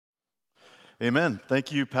Amen.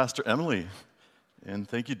 Thank you, Pastor Emily. And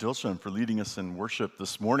thank you, Dilshan, for leading us in worship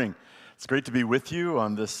this morning. It's great to be with you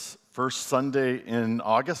on this first Sunday in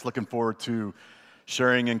August. Looking forward to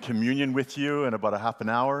sharing in communion with you in about a half an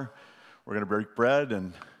hour. We're going to break bread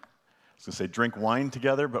and I was going to say drink wine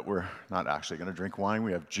together, but we're not actually going to drink wine.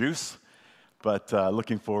 We have juice. But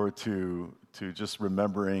looking forward to just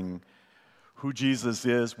remembering who Jesus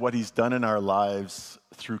is, what he's done in our lives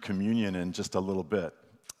through communion in just a little bit.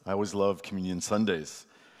 I always love Communion Sundays.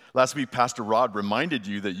 Last week, Pastor Rod reminded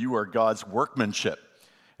you that you are God's workmanship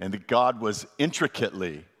and that God was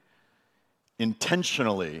intricately,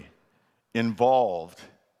 intentionally involved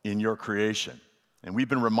in your creation. And we've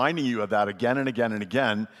been reminding you of that again and again and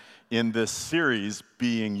again in this series,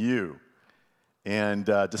 Being You, and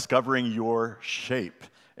discovering your shape.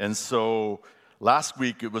 And so last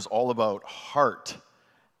week, it was all about heart.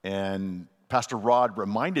 And Pastor Rod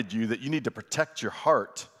reminded you that you need to protect your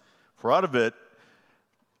heart, for out of it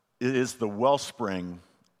is the wellspring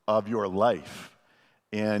of your life.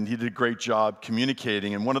 And he did a great job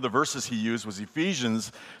communicating. And one of the verses he used was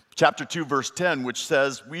Ephesians chapter 2, verse 10, which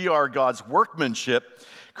says, "We are God's workmanship,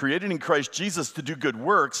 created in Christ Jesus to do good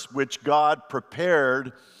works, which God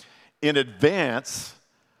prepared in advance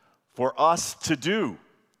for us to do."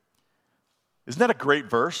 Isn't that a great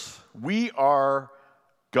verse? We are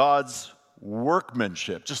God's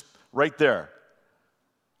workmanship, just right there.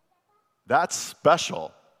 That's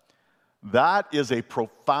special. That is a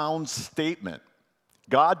profound statement.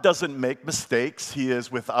 God doesn't make mistakes. He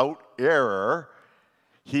is without error.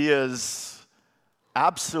 He is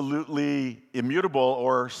absolutely immutable,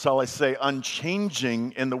 or shall I say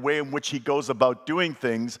unchanging, in the way in which he goes about doing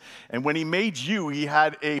things. And when he made you, he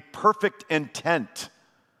had a perfect intent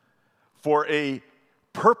for a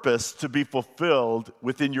purpose to be fulfilled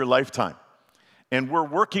within your lifetime. And we're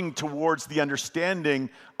working towards the understanding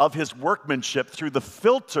of his workmanship through the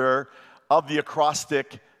filter of the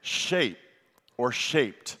acrostic shape or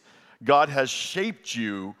shaped. God has shaped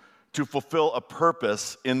you to fulfill a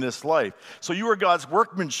purpose in this life. So you are God's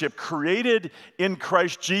workmanship created in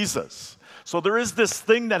Christ Jesus. So there is this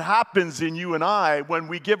thing that happens in you and I when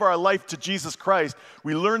we give our life to Jesus Christ.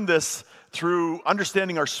 We learned this through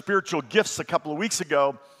understanding our spiritual gifts a couple of weeks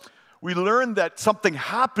ago. We learned that something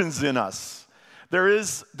happens in us. There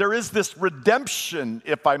is this redemption,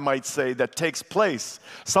 if I might say, that takes place.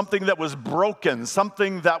 Something that was broken,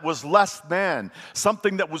 something that was less than,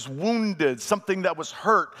 something that was wounded, something that was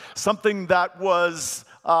hurt, something that was,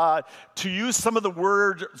 to use some of the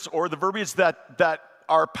words or the verbiage that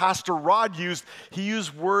our Pastor Rod used, he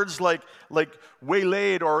used words like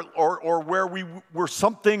waylaid or where we were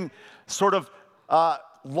something sort of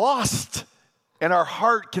lost. And our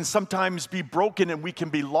heart can sometimes be broken and we can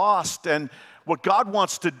be lost. And what God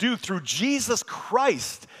wants to do through Jesus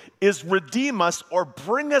Christ is redeem us or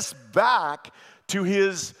bring us back to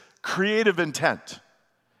his creative intent.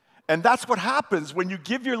 And that's what happens when you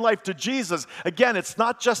give your life to Jesus. Again, it's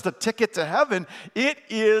not just a ticket to heaven. It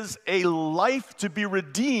is a life to be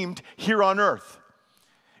redeemed here on earth.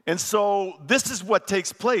 And so this is what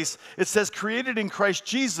takes place. It says created in Christ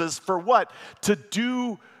Jesus for what? To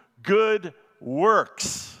do good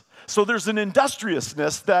works. So there's an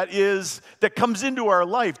industriousness that comes into our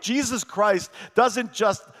life. Jesus Christ doesn't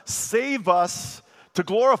just save us to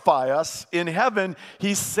glorify us in heaven.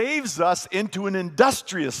 He saves us into an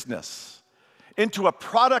industriousness, into a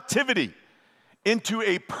productivity, into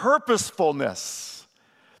a purposefulness.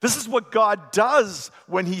 This is what God does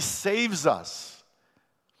when he saves us.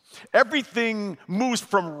 Everything moves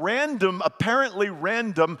from random, apparently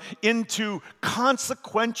random, into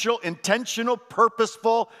consequential, intentional,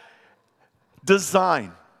 purposeful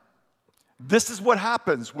design. This is what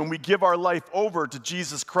happens when we give our life over to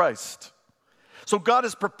Jesus Christ. So God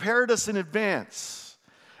has prepared us in advance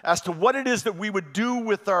as to what it is that we would do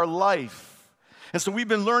with our life. And so we've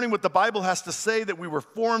been learning what the Bible has to say, that we were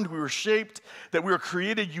formed, we were shaped, that we were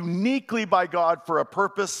created uniquely by God for a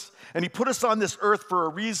purpose. And he put us on this earth for a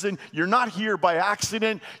reason. You're not here by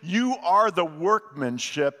accident. You are the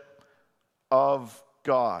workmanship of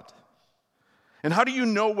God. And how do you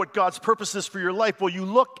know what God's purpose is for your life? Well, you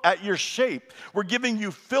look at your shape. We're giving you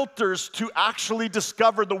filters to actually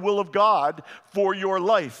discover the will of God for your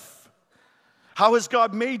life. How has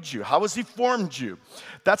God made you? How has he formed you?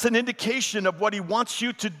 That's an indication of what he wants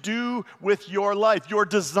you to do with your life. Your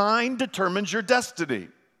design determines your destiny.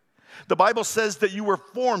 The Bible says that you were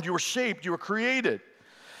formed, you were shaped, you were created.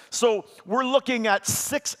 So we're looking at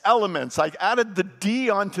 6 elements. I added the D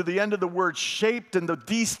onto the end of the word shaped, and the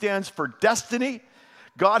D stands for destiny.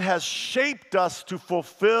 God has shaped us to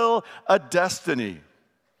fulfill a destiny.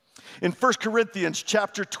 In 1 Corinthians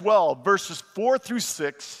chapter 12, verses 4 through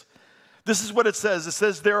 6, this is what it says. It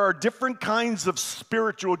says, there are different kinds of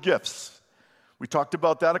spiritual gifts. We talked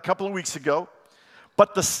about that a couple of weeks ago.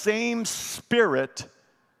 But the same Spirit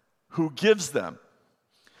who gives them.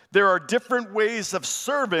 There are different ways of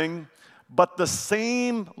serving, but the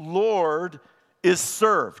same Lord is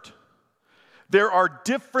served. There are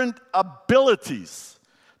different abilities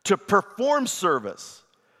to perform service,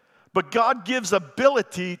 but God gives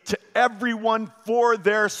ability to everyone for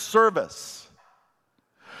their service.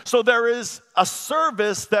 So there is a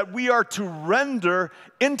service that we are to render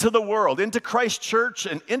into the world, into Christ Church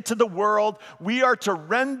and into the world. We are to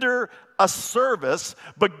render a service,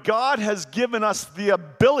 but God has given us the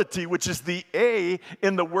ability, which is the A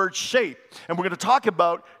in the word shape. And we're going to talk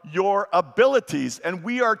about your abilities, and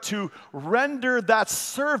we are to render that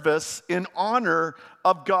service in honor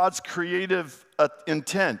of God's creative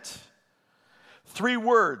intent. 3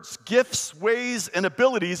 words, gifts, ways, and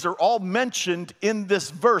abilities are all mentioned in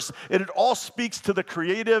this verse. And it all speaks to the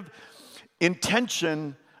creative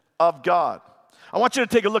intention of God. I want you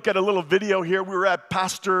to take a look at a little video here. We were at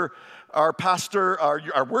our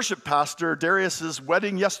worship pastor, Darius's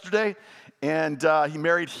wedding yesterday. And he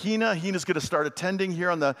married Hina. Hina's going to start attending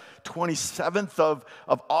here on the 27th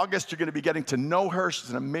of August. You're going to be getting to know her. She's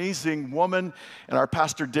an amazing woman. And our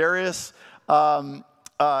pastor, Darius,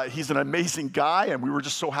 he's an amazing guy, and we were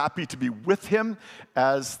just so happy to be with him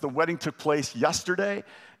as the wedding took place yesterday.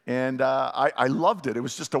 And I loved it. It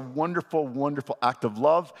was just a wonderful, wonderful act of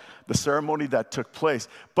love, the ceremony that took place.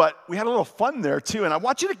 But we had a little fun there, too. And I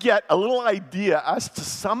want you to get a little idea as to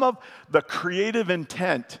some of the creative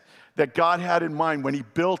intent that God had in mind when he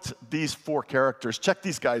built these 4 characters. Check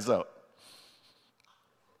these guys out.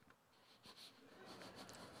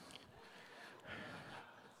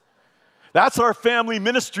 That's our family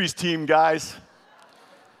ministries team, guys.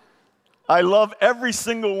 I love every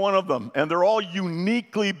single one of them, and they're all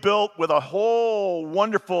uniquely built with a whole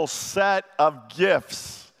wonderful set of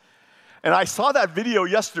gifts. And I saw that video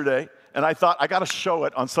yesterday, and I thought, I got to show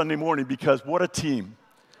it on Sunday morning because what a team.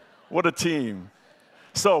 What a team.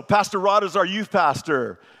 So Pastor Rod is our youth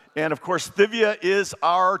pastor, and of course, Thivia is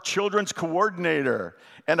our children's coordinator.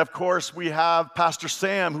 And of course, we have Pastor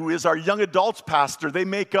Sam, who is our young adults pastor. They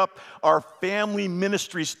make up our family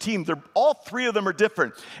ministries team. All 3 of them are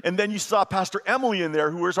different. And then you saw Pastor Emily in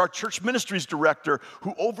there, who is our church ministries director,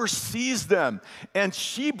 who oversees them. And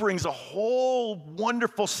she brings a whole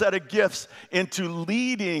wonderful set of gifts into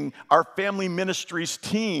leading our family ministries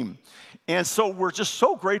team. And so we're just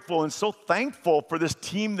so grateful and so thankful for this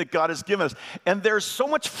team that God has given us. And there's so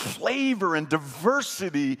much flavor and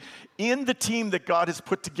diversity in the team that God has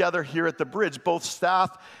put together here at the Bridge, both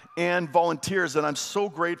staff and volunteers, and I'm so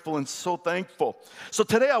grateful and so thankful. So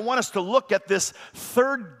today I want us to look at this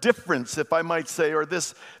third difference, if I might say, or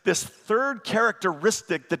this third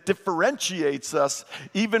characteristic that differentiates us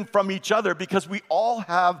even from each other, because we all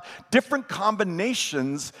have different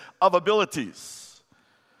combinations of abilities.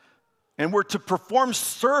 And we're to perform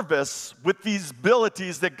service with these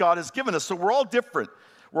abilities that God has given us. So we're all different.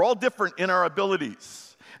 We're all different in our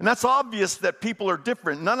abilities. And that's obvious that people are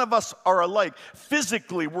different. None of us are alike.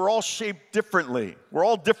 Physically, we're all shaped differently. We're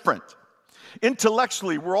all different.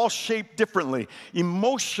 Intellectually, we're all shaped differently.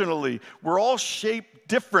 Emotionally, we're all shaped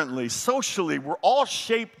differently. Socially, we're all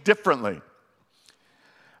shaped differently.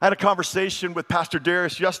 I had a conversation with Pastor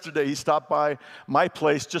Darius yesterday. He stopped by my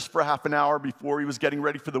place just for half an hour before he was getting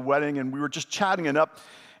ready for the wedding, and we were just chatting it up.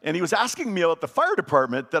 And he was asking me about the fire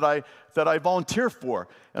department that I volunteer for.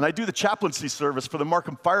 And I do the chaplaincy service for the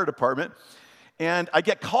Markham Fire Department. And I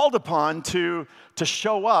get called upon to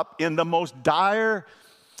show up in the most dire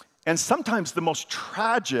and sometimes the most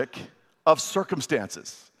tragic of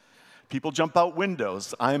circumstances. People jump out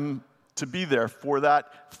windows. I'm to be there for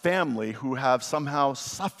that family who have somehow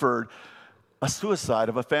suffered a suicide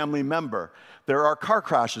of a family member. There are car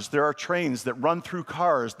crashes. There are trains that run through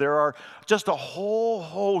cars. There are just a whole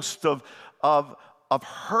host of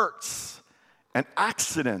hurts and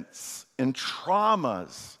accidents and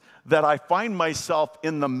traumas that I find myself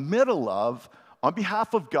in the middle of on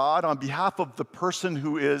behalf of God, on behalf of the person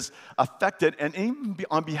who is affected, and even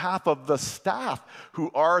on behalf of the staff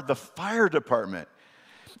who are the fire department.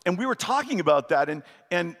 And we were talking about that,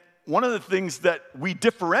 and one of the things that we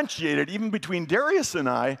differentiated, even between Darius and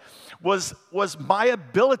I, was my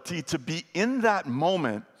ability to be in that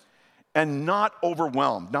moment and not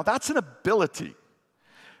overwhelmed. Now, that's an ability,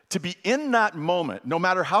 to be in that moment, no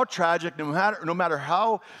matter how tragic, no matter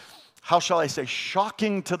how shall I say,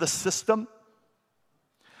 shocking to the system.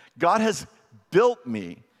 God has built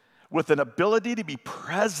me with an ability to be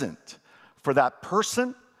present for that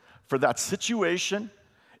person, for that situation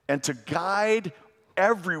and to guide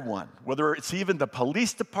everyone, whether it's even the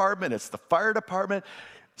police department, it's the fire department.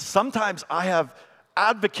 Sometimes I have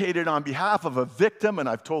advocated on behalf of a victim, and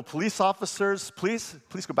I've told police officers, please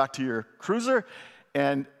go back to your cruiser,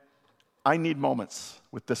 and I need moments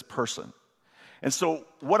with this person. And so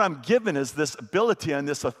what I'm given is this ability and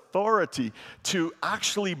this authority to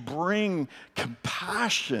actually bring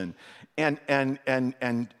compassion and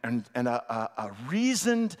a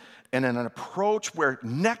reasoned and an approach where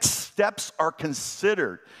next steps are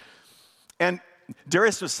considered. And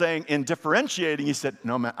Darius was saying in differentiating, he said,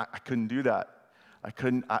 no, man, I couldn't do that.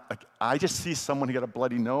 I just see someone who got a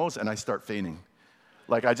bloody nose and I start fainting.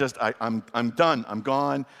 Like I'm done, I'm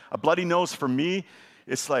gone. A bloody nose for me,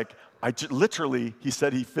 it's like, literally, he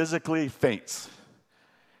said he physically faints.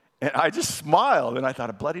 And I just smiled and I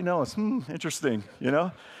thought, a bloody nose, interesting, you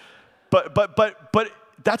know? But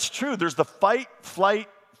that's true. There's the fight, flight,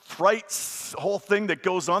 fright whole thing that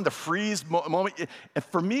goes on, the freeze moment. And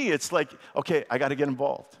for me, it's like, okay, I got to get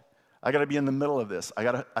involved. I got to be in the middle of this. I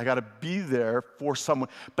got to be there for someone.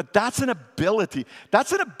 But that's an ability.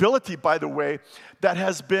 That's an ability, by the way, that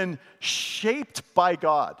has been shaped by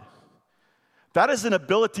God. That is an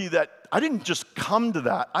ability that I didn't just come to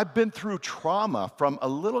that. I've been through trauma from a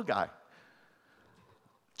little guy.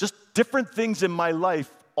 Just different things in my life,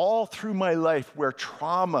 all through my life, where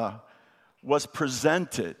trauma was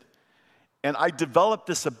presented. And I developed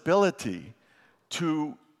this ability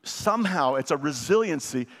to somehow, it's a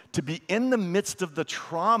resiliency, to be in the midst of the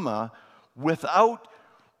trauma without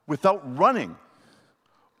running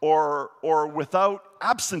or without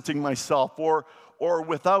absenting myself or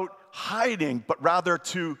without hiding, but rather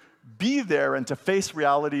to be there and to face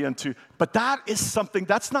reality but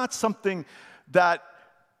that's not something that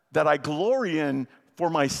I glory in for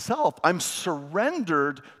myself. I'm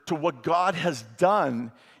surrendered to what God has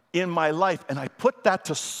done in my life, and I put that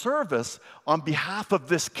to service on behalf of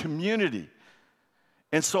this community.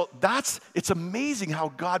 And so it's amazing how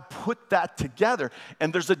God put that together.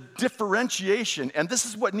 And there's a differentiation. And this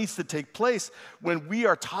is what needs to take place when we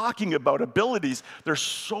are talking about abilities. There's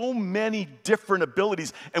so many different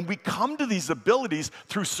abilities. And we come to these abilities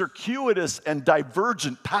through circuitous and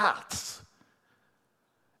divergent paths.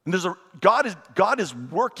 And God is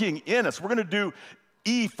working in us. We're going to do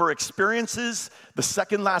E for experiences, the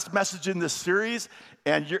second last message in this series.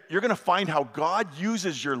 And you're going to find how God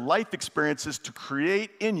uses your life experiences to create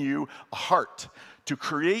in you a heart, to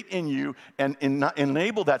create in you and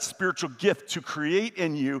enable that spiritual gift to create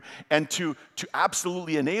in you and to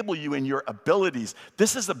absolutely enable you in your abilities.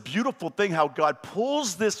 This is a beautiful thing, how God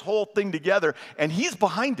pulls this whole thing together, and He's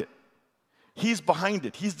behind it. He's behind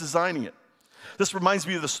it. He's designing it. This reminds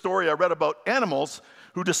me of the story I read about animals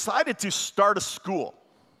who decided to start a school.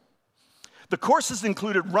 The courses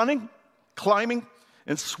included running, climbing,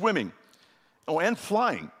 and swimming, and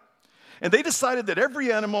flying. And they decided that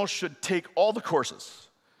every animal should take all the courses.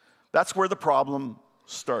 That's where the problem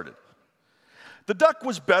started. The duck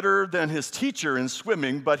was better than his teacher in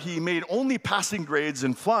swimming, but he made only passing grades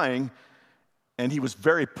in flying, and he was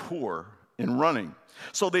very poor in running.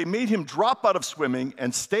 So they made him drop out of swimming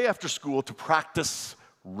and stay after school to practice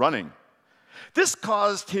running. This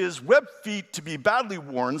caused his web feet to be badly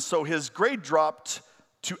worn, so his grade dropped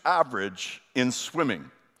to average in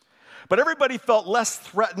swimming. But everybody felt less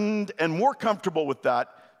threatened and more comfortable with that,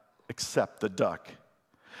 except the duck.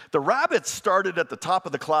 The rabbit started at the top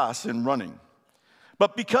of the class in running.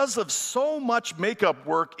 But because of so much makeup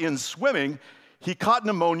work in swimming, he caught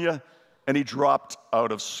pneumonia and he dropped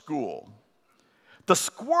out of school. The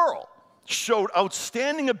squirrel showed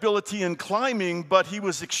outstanding ability in climbing, but he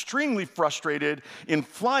was extremely frustrated in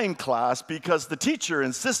flying class because the teacher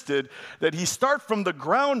insisted that he start from the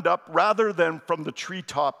ground up rather than from the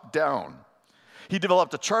treetop down. He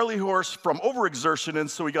developed a Charlie horse from overexertion, and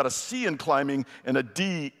so he got a C in climbing and a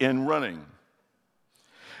D in running.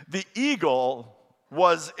 The eagle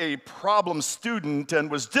was a problem student and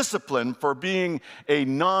was disciplined for being a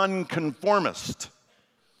nonconformist.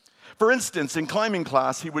 For instance, in climbing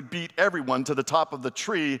class, he would beat everyone to the top of the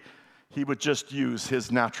tree. He would just use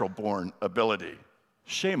his natural-born ability.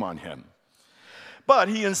 Shame on him. But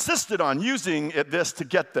he insisted on using this to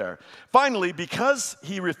get there. Finally, because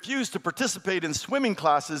he refused to participate in swimming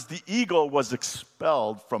classes, the eagle was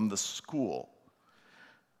expelled from the school.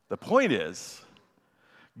 The point is,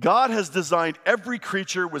 God has designed every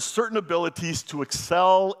creature with certain abilities to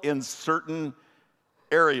excel in certain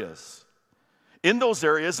areas. In those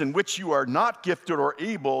areas in which you are not gifted or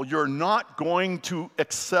able, you're not going to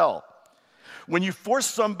excel. When you force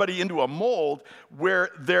somebody into a mold where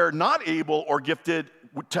they're not able or gifted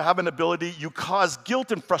to have an ability, you cause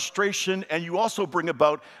guilt and frustration, and you also bring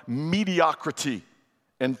about mediocrity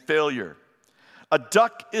and failure. A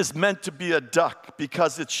duck is meant to be a duck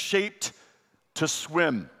because it's shaped to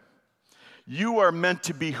swim. You are meant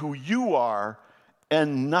to be who you are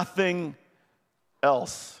and nothing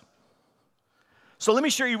else. So let me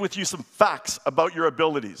share with you some facts about your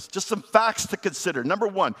abilities. Just some facts to consider. Number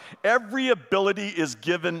one, every ability is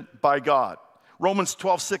given by God. Romans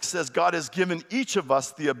 12:6 says God has given each of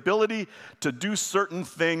us the ability to do certain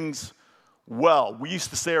things well. We used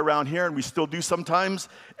to say around here, and we still do sometimes,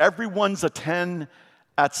 everyone's a 10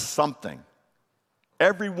 at something.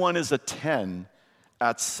 Everyone is a 10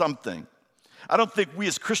 at something. I don't think we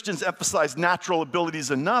as Christians emphasize natural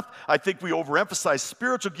abilities enough. I think we overemphasize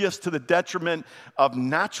spiritual gifts to the detriment of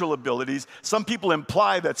natural abilities. Some people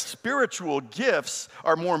imply that spiritual gifts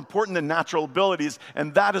are more important than natural abilities,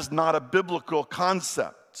 and that is not a biblical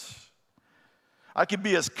concept. I can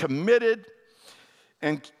be as committed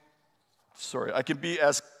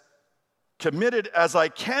as I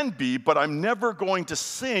can be, but I'm never going to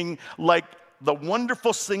sing like the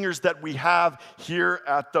wonderful singers that we have here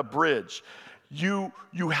at the Bridge. You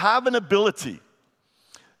have an ability.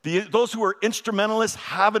 Those who are instrumentalists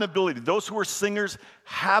have an ability. Those who are singers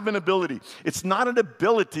have an ability. It's not an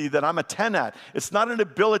ability that I'm a 10 at. It's not an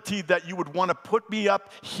ability that you would want to put me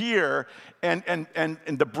up here and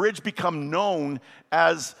the Bridge become known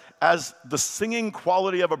as the singing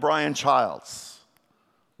quality of a Brian Childs.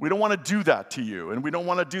 We don't want to do that to you, and we don't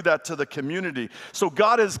want to do that to the community. So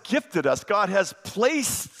God has gifted us. God has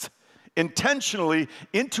placed intentionally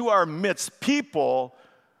into our midst people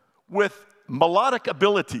with melodic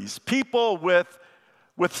abilities, people with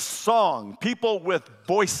song, people with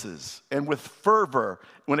voices and with fervor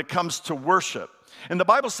when it comes to worship. And the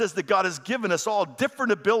Bible says that God has given us all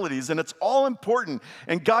different abilities, and it's all important.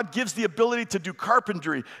 And God gives the ability to do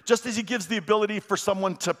carpentry, just as He gives the ability for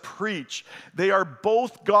someone to preach. They are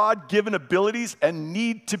both God-given abilities and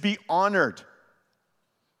need to be honored.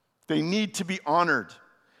 They need to be honored.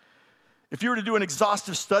 If you were to do an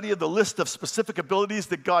exhaustive study of the list of specific abilities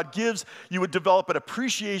that God gives, you would develop an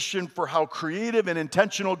appreciation for how creative and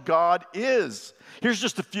intentional God is. Here's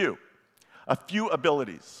just a few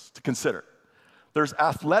abilities to consider. There's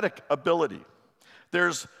athletic ability.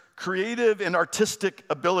 There's creative and artistic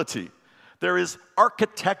ability. There is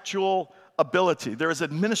architectural ability. There is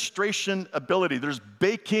administration ability. There's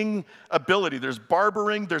baking ability. There's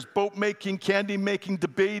barbering. There's boat making, candy making,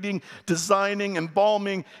 debating, designing,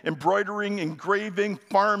 embalming, embroidering, engraving,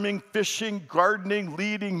 farming, fishing, gardening,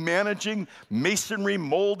 leading, managing, masonry,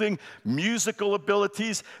 molding, musical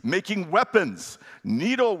abilities, making weapons,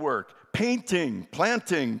 needlework, painting,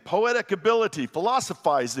 planting, poetic ability,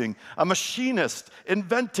 philosophizing, a machinist,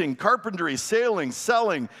 inventing, carpentry, sailing,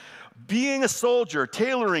 selling, being a soldier,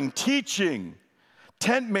 tailoring, teaching,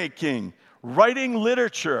 tent making, writing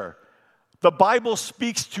literature. The Bible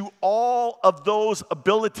speaks to all of those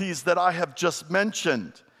abilities that I have just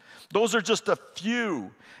mentioned. Those are just a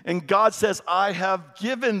few. And God says, I have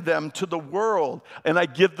given them to the world, and I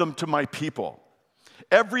give them to my people.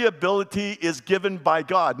 Every ability is given by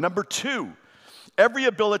God. Number two, every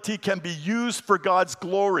ability can be used for God's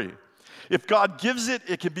glory. If God gives it,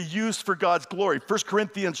 it can be used for God's glory. 1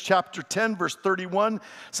 Corinthians chapter 10, verse 31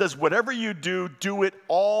 says, whatever you do, do it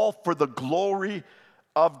all for the glory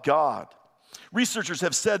of God. Researchers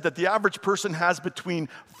have said that the average person has between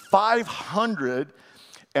 500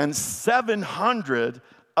 and 700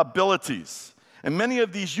 abilities. And many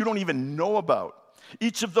of these you don't even know about.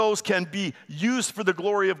 Each of those can be used for the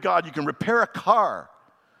glory of God. You can repair a car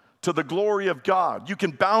to the glory of God. You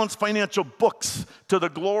can balance financial books to the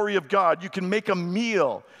glory of God. You can make a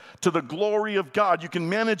meal to the glory of God. You can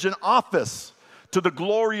manage an office to the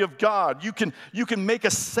glory of God. You can make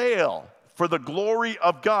a sale for the glory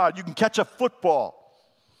of God. You can catch a football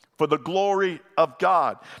for the glory of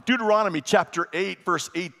God. Deuteronomy chapter 8,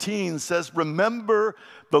 verse 18 says, remember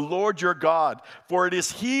the Lord your God, for it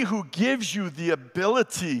is He who gives you the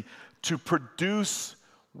ability to produce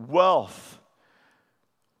wealth.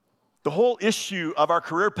 The whole issue of our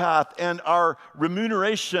career path and our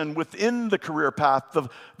remuneration within the career path,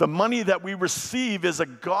 the money that we receive is a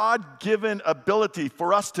God-given ability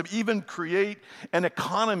for us to even create an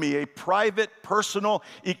economy, a private, personal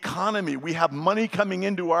economy. We have money coming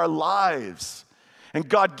into our lives. And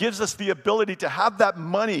God gives us the ability to have that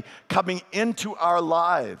money coming into our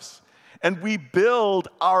lives. And we build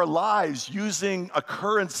our lives using a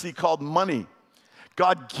currency called money.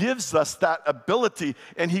 God gives us that ability,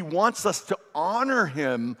 and He wants us to honor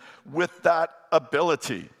Him with that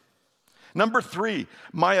ability. Number 3,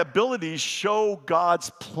 my abilities show God's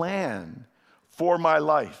plan for my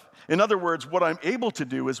life. In other words, what I'm able to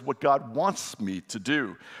do is what God wants me to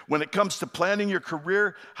do. When it comes to planning your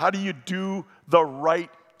career, how do you do the right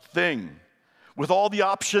thing? With all the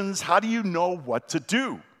options, how do you know what to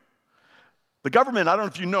do? The government, I don't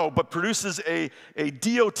know if you know, but produces a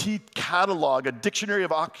DOT catalog, a dictionary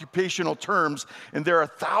of occupational terms, and there are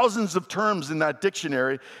thousands of terms in that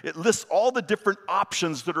dictionary. It lists all the different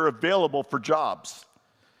options that are available for jobs.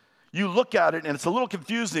 You look at it, and it's a little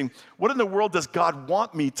confusing. What in the world does God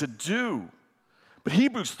want me to do? But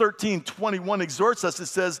Hebrews 13:21 exhorts us. It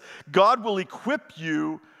says, God will equip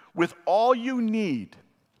you with all you need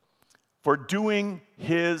for doing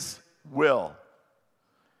His will.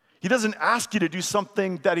 He doesn't ask you to do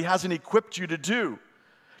something that He hasn't equipped you to do.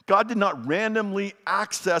 God did not randomly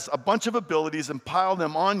access a bunch of abilities and pile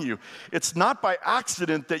them on you. It's not by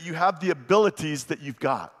accident that you have the abilities that you've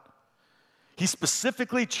got. He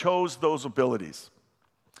specifically chose those abilities.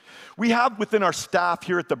 We have within our staff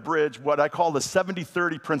here at the Bridge what I call the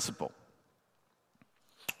 70-30 principle.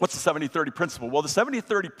 What's the 70-30 principle? Well, the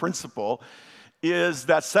 70-30 principle is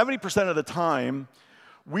that 70% of the time,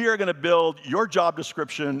 we are going to build your job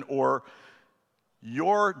description or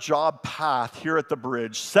your job path here at the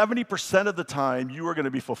Bridge. 70% of the time, you are going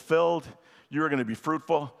to be fulfilled, you are going to be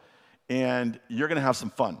fruitful, and you're going to have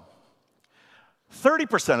some fun.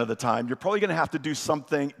 30% of the time, you're probably going to have to do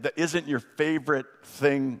something that isn't your favorite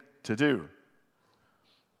thing to do.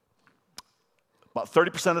 About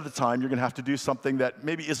 30% of the time, you're going to have to do something that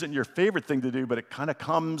maybe isn't your favorite thing to do, but it kind of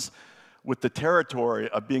comes with the territory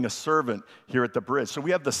of being a servant here at the Bridge. So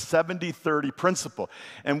we have the 70-30 principle.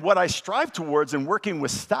 And what I strive towards in working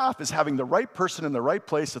with staff is having the right person in the right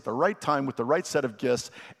place at the right time with the right set of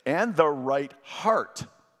gifts and the right heart.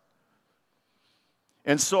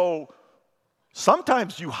 And so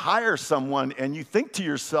sometimes you hire someone and you think to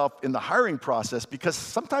yourself in the hiring process, because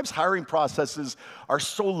sometimes hiring processes are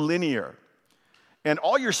so linear. And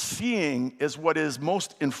all you're seeing is what is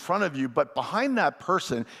most in front of you, but behind that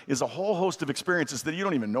person is a whole host of experiences that you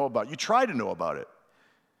don't even know about. You try to know about it.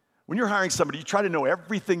 When you're hiring somebody, you try to know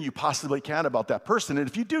everything you possibly can about that person. And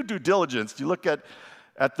if you do due diligence, you look at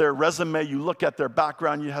their resume, you look at their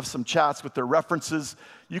background, you have some chats with their references,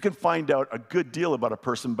 you can find out a good deal about a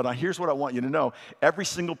person. But here's what I want you to know. Every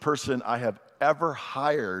single person I have ever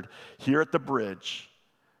hired here at the Bridge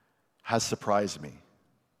has surprised me.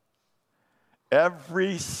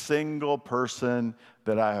 Every single person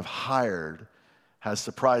that I have hired has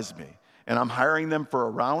surprised me. And I'm hiring them for a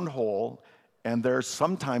round hole, and there's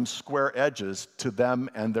sometimes square edges to them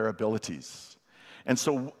and their abilities. And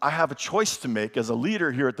so I have a choice to make as a leader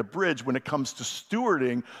here at the Bridge when it comes to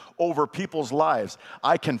stewarding over people's lives.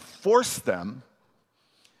 I can force them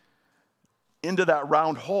into that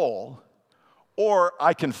round hole, or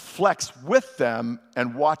I can flex with them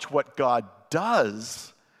and watch what God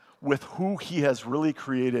does with who He has really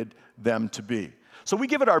created them to be. So we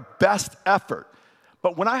give it our best effort.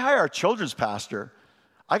 But when I hire a children's pastor,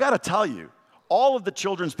 I got to tell you, all of the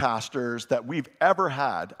children's pastors that we've ever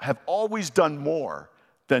had have always done more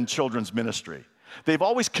than children's ministry. They've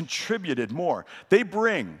always contributed more. They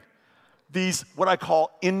bring these, what I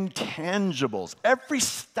call intangibles. Every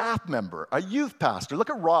staff member, a youth pastor,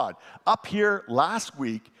 look at Rod, up here last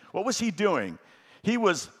week, what was he doing? He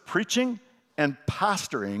was preaching and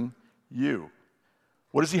pastoring you.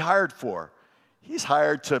 What is he hired for? He's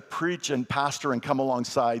hired to preach and pastor and come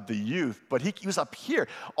alongside the youth, but he was up here.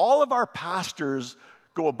 All of our pastors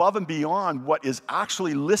go above and beyond what is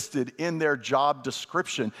actually listed in their job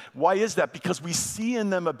description. Why is that? Because we see in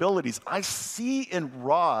them abilities. I see in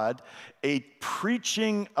Rod a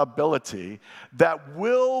preaching ability that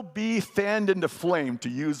will be fanned into flame, to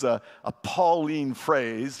use a Pauline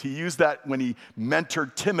phrase. He used that when he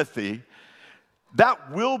mentored Timothy.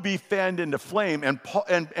 That will be fanned into flame,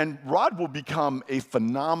 and Rod will become a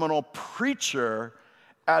phenomenal preacher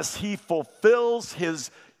as he fulfills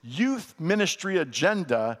his youth ministry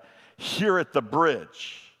agenda here at the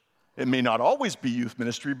Bridge. It may not always be youth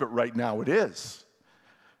ministry, but right now it is.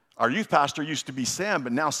 Our youth pastor used to be Sam,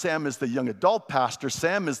 but now Sam is the young adult pastor.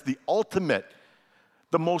 Sam is the ultimate,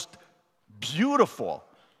 the most beautiful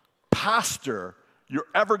pastor you're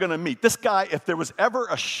ever going to meet. This guy, if there was ever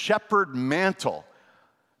a shepherd mantle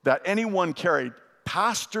that anyone carried,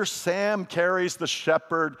 Pastor Sam carries the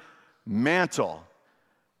shepherd mantle.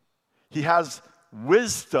 He has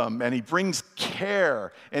wisdom, and he brings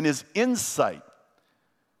care and his insight.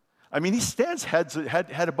 I mean, he stands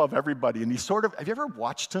head above everybody, and he's sort of, have you ever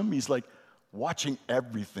watched him? He's like watching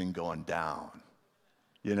everything going down,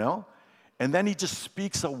 you know? And then he just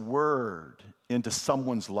speaks a word into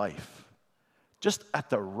someone's life. just at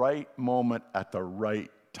the right moment, at the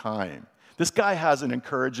right time. This guy has an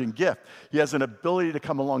encouraging gift. He has an ability to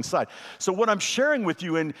come alongside. So what I'm sharing with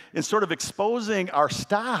you in sort of exposing our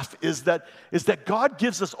staff is that God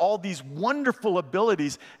gives us all these wonderful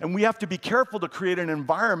abilities, and we have to be careful to create an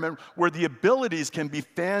environment where the abilities can be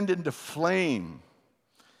fanned into flame,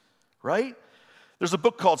 right? There's a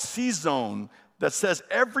book called C-Zone that says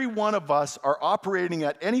every one of us are operating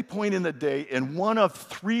at any point in the day in one of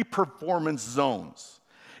 3 performance zones.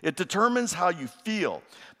 It determines how you feel.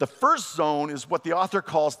 The first zone is what the author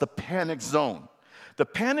calls the panic zone. The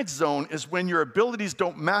panic zone is when your abilities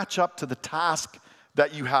don't match up to the task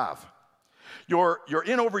that you have. You're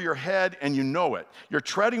in over your head and you know it. You're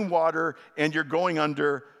treading water and you're going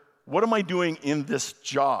under, what am I doing in this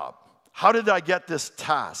job? How did I get this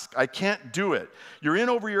task? I can't do it. You're in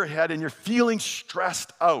over your head and you're feeling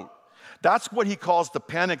stressed out. That's what he calls the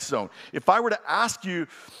panic zone. If I were to ask you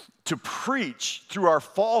to preach through our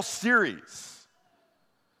fall series,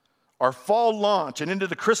 our fall launch, and into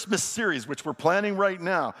the Christmas series, which we're planning right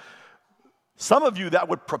now, some of you, that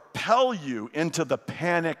would propel you into the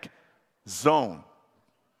panic zone.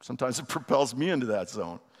 Sometimes it propels me into that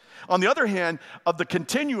zone. On the other hand, of the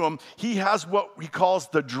continuum, he has what he calls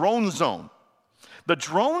the drone zone. The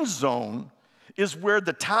drone zone is where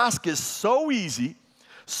the task is so easy,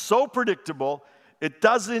 so predictable, it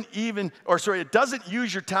doesn't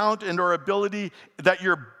use your talent and or ability, that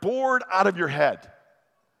you're bored out of your head.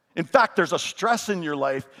 In fact, there's a stress in your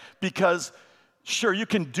life because, sure, you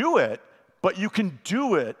can do it, but you can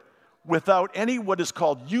do it without any what is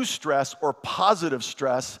called eustress or positive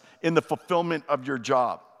stress in the fulfillment of your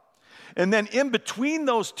job. And then in between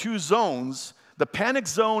those 2 zones, the panic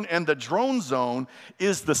zone and the drone zone,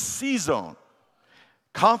 is the C zone.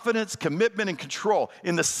 Confidence, commitment, and control.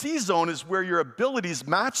 In the C zone is where your abilities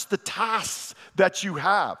match the tasks that you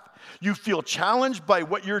have. You feel challenged by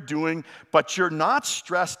what you're doing, but you're not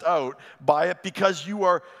stressed out by it because you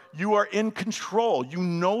are in control. You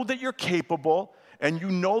know that you're capable, and you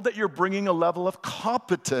know that you're bringing a level of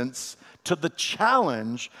competence to the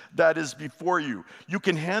challenge that is before you. You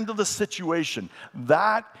can handle the situation.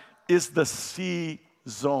 That is the C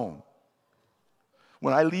zone.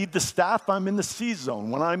 When I lead the staff, I'm in the C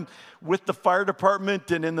zone. When I'm with the fire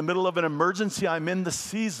department and in the middle of an emergency, I'm in the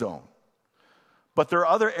C zone. But there are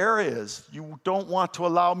other areas you don't want to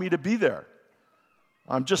allow me to be there.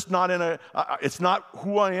 I'm just not it's not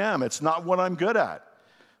who I am. It's not what I'm good at.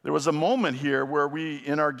 There was a moment here where we,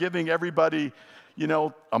 in our giving everybody,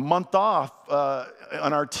 a month off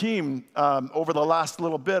on our team over the last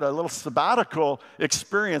little bit, a little sabbatical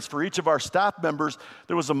experience for each of our staff members.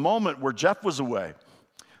 There was a moment where Jeff was away.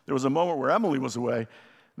 There was a moment where Emily was away.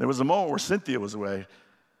 There was a moment where Cynthia was away.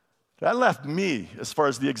 That left me, as far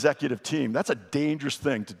as the executive team. That's a dangerous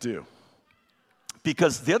thing to do.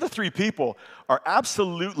 Because the other 3 people are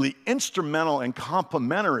absolutely instrumental and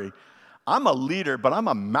complementary. I'm a leader, but I'm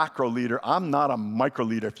a macro leader. I'm not a micro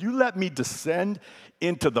leader. If you let me descend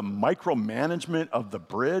into the micromanagement of the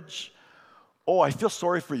bridge, I feel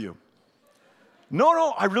sorry for you.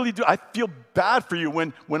 No, I really do. I feel bad for you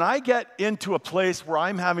when I get into a place where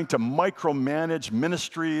I'm having to micromanage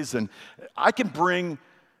ministries, and I can bring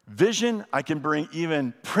vision, I can bring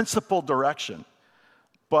even principle direction.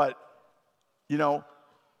 But,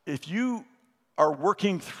 if you are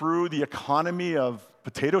working through the economy of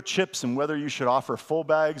potato chips and whether you should offer full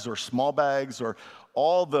bags or small bags or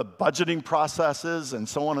all the budgeting processes and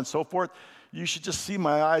so on and so forth, you should just see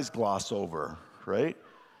my eyes gloss over, right?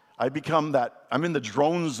 I'm in the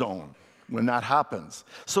drone zone when that happens.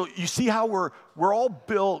 So you see how we're all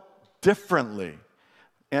built differently.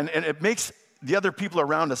 And it makes the other people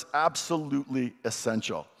around us absolutely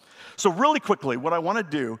essential. So really quickly, what I want to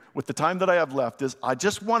do with the time that I have left is I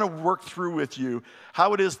just want to work through with you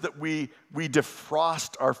how it is that we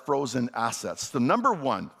defrost our frozen assets. The number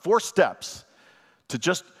 1, 4 steps to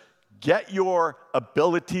just get your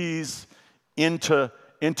abilities into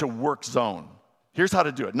work zone. Here's how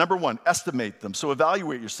to do it. Number 1, estimate them. So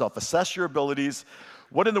evaluate yourself. Assess your abilities.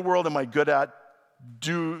 What in the world am I good at?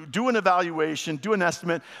 Do an evaluation. Do an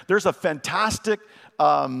estimate. There's a fantastic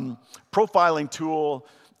profiling tool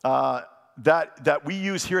that we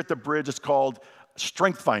use here at the Bridge. It's called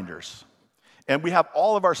Strength Finders. And we have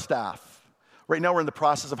all of our staff. Right now we're in the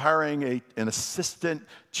process of hiring an assistant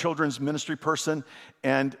children's ministry person,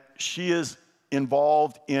 and she is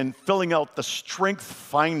involved in filling out the Strength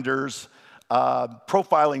Finders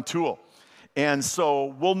profiling tool. And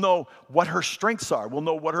so we'll know what her strengths are. We'll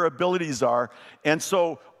know what her abilities are. And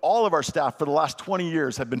so all of our staff for the last 20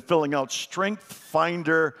 years have been filling out Strength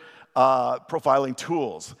Finder profiling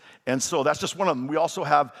tools. And so that's just one of them. We also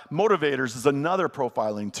have motivators is another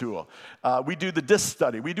profiling tool. We do the DISC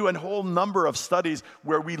study. We do a whole number of studies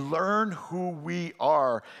where we learn who we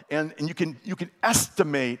are. And you can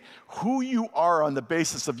estimate who you are on the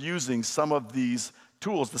basis of using some of these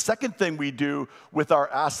tools. The second thing we do with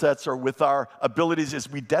our assets or with our abilities is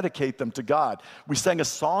we dedicate them to God. We sang a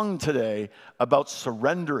song today about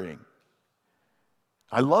surrendering.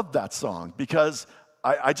 I love that song because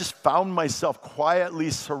I just found myself quietly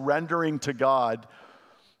surrendering to God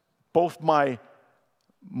both my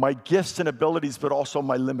gifts and abilities, but also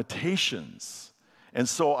my limitations. And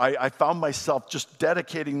so I found myself just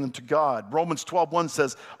dedicating them to God. Romans 12:1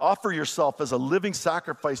 says, offer yourself as a living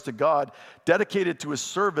sacrifice to God, dedicated to his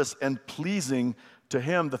service and pleasing to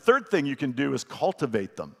him. The third thing you can do is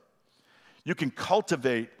cultivate them. You can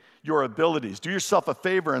cultivate your abilities. Do yourself a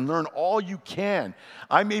favor and learn all you can.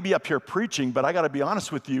 I may be up here preaching, but I got to be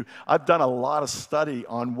honest with you, I've done a lot of study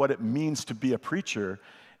on what it means to be a preacher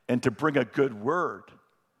and to bring a good word.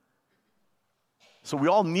 So we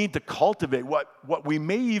all need to cultivate what we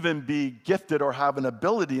may even be gifted or have an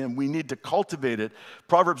ability, and we need to cultivate it.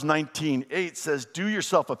 Proverbs 19:8 says, do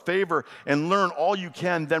yourself a favor and learn all you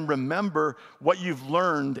can, then remember what you've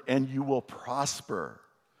learned and you will prosper.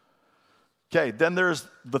 Okay, then there's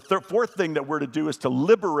the fourth thing that we're to do is to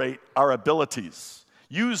liberate our abilities.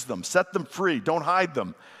 Use them, set them free, don't hide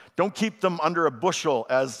them. Don't keep them under a bushel,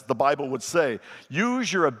 as the Bible would say.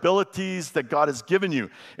 Use your abilities that God has given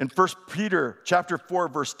you. In 1 Peter chapter 4,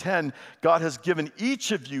 verse 10, God has given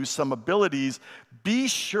each of you some abilities. Be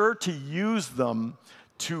sure to use them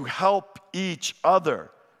to help each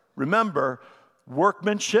other. Remember,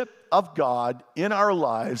 workmanship of God in our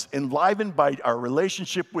lives, enlivened by our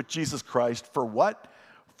relationship with Jesus Christ for what?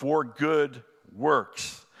 For good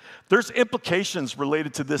works. There's implications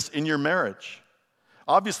related to this in your marriage.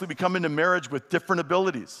 Obviously, we come into marriage with different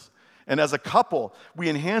abilities. And as a couple, we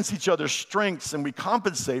enhance each other's strengths and we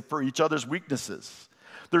compensate for each other's weaknesses.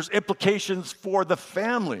 There's implications for the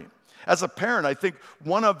family. As a parent, I think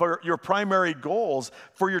one of your primary goals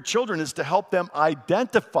for your children is to help them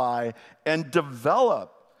identify and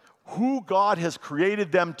develop who God has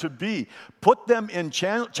created them to be. Put them in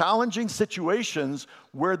challenging situations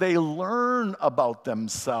where they learn about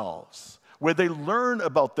themselves, where they learn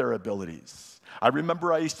about their abilities. I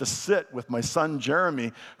remember I used to sit with my son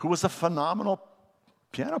Jeremy, who was a phenomenal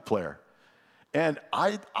piano player. And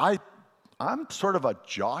I'm sort of a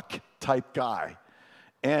jock type guy.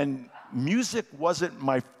 And music wasn't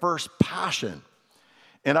my first passion.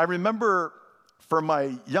 And I remember for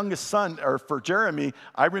my youngest son, or for Jeremy,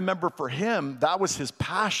 I remember for him, that was his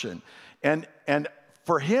passion. And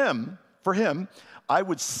for him, I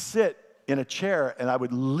would sit in a chair and I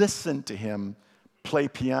would listen to him play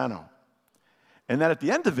piano. And then at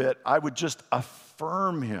the end of it, I would just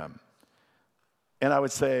affirm him. And I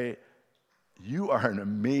would say, you are an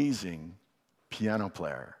amazing piano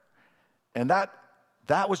player. And that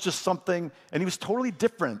was just something, and he was totally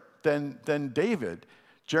different than David.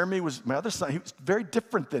 Jeremy was my other son. He was very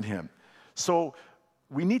different than him. So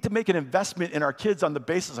we need to make an investment in our kids on the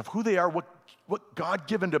basis of who they are, what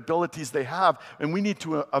God-given abilities they have, and we need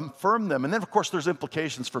to affirm them. And then, of course, there's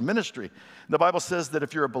implications for ministry. The Bible says that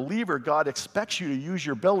if you're a believer, God expects you to use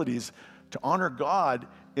your abilities to honor God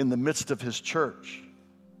in the midst of his church.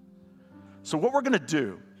 So what we're going to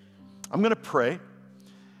do, I'm going to pray,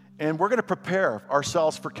 and we're going to prepare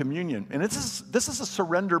ourselves for communion. And this is a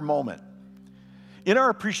surrender moment. In our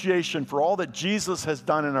appreciation for all that Jesus has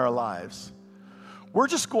done in our lives, we're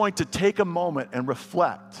just going to take a moment and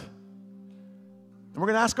reflect. And we're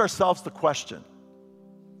going to ask ourselves the question,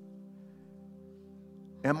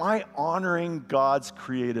 am I honoring God's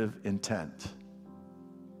creative intent?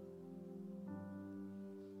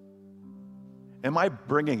 Am I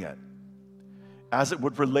bringing it as it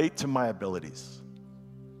would relate to my abilities?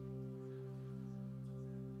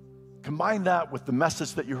 Combine that with the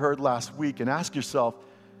message that you heard last week and ask yourself,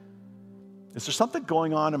 is there something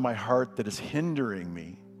going on in my heart that is hindering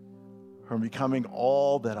me from becoming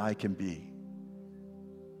all that I can be?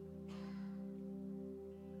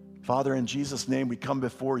 Father, in Jesus' name, we come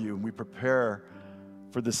before you and we prepare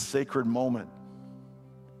for this sacred moment.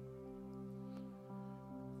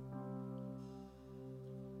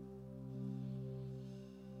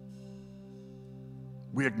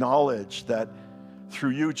 We acknowledge that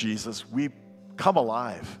through you, Jesus, we come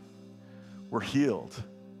alive. We're healed.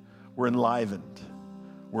 We're enlivened.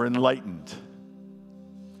 We're enlightened.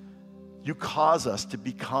 You cause us to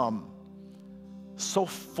become so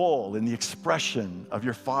full in the expression of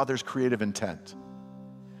your Father's creative intent.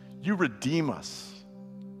 You redeem us.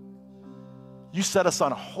 You set us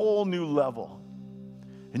on a whole new level.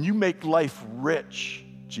 And you make life rich,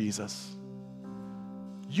 Jesus.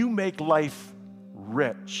 You make life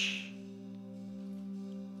rich.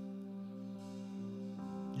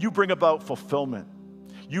 You bring about fulfillment.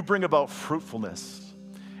 You bring about fruitfulness.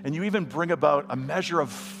 And you even bring about a measure of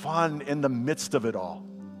fun in the midst of it all.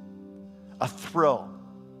 A thrill.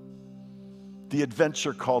 The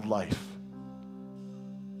adventure called life.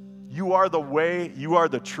 You are the way, you are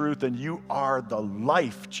the truth, and you are the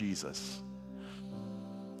life, Jesus.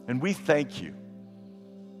 And we thank you.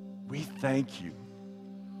 We thank you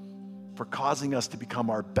for causing us to become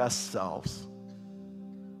our best selves.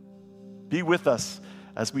 Be with us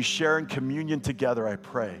as we share in communion together, I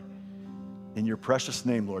pray. In your precious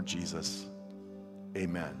name, Lord Jesus.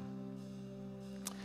 Amen.